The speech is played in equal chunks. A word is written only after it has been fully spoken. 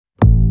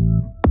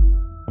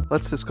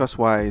Let's discuss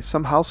why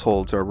some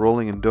households are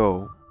rolling in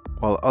dough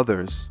while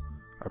others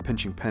are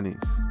pinching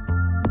pennies.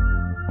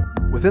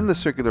 Within the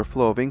circular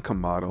flow of income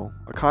model,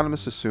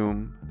 economists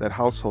assume that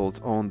households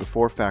own the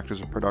four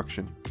factors of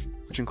production,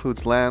 which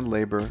includes land,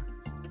 labor,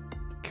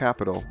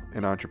 capital,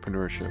 and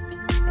entrepreneurship.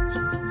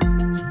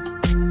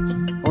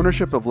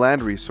 Ownership of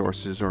land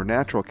resources or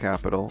natural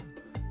capital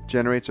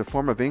generates a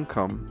form of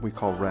income we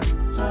call rent.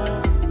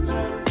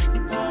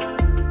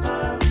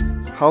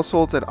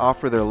 Households that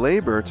offer their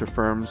labor to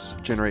firms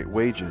generate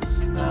wages.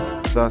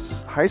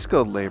 Thus,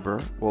 high-skilled labor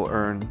will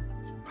earn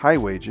high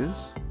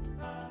wages,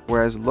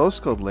 whereas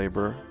low-skilled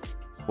labor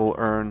will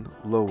earn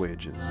low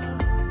wages.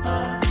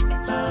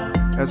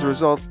 As a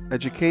result,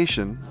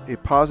 education, a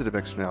positive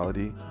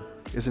externality,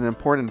 is an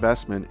important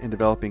investment in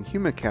developing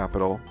human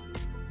capital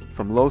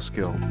from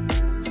low-skilled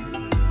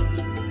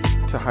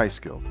to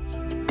high-skilled.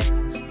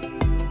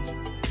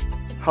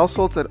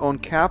 Households that own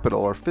capital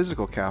or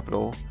physical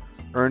capital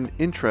earn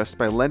interest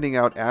by lending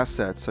out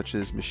assets such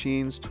as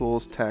machines,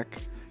 tools, tech,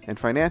 and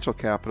financial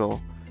capital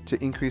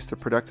to increase the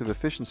productive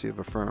efficiency of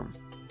a firm.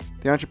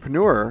 The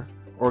entrepreneur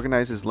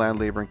organizes land,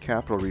 labor, and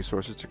capital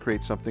resources to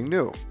create something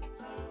new.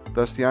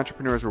 Thus, the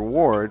entrepreneur's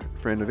reward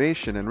for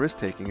innovation and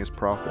risk-taking is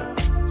profit.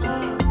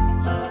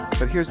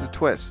 But here's the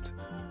twist.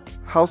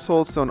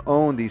 Households don't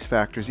own these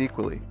factors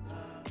equally.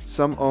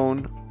 Some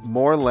own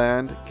more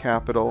land,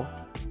 capital,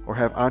 or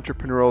have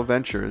entrepreneurial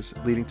ventures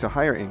leading to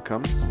higher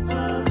incomes.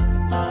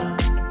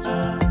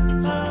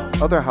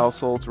 Other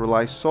households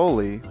rely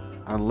solely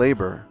on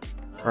labor,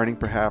 earning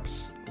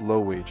perhaps low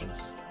wages.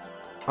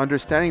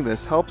 Understanding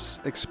this helps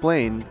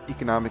explain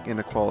economic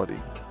inequality.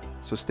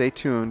 So stay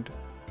tuned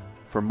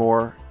for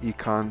more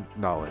econ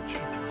knowledge.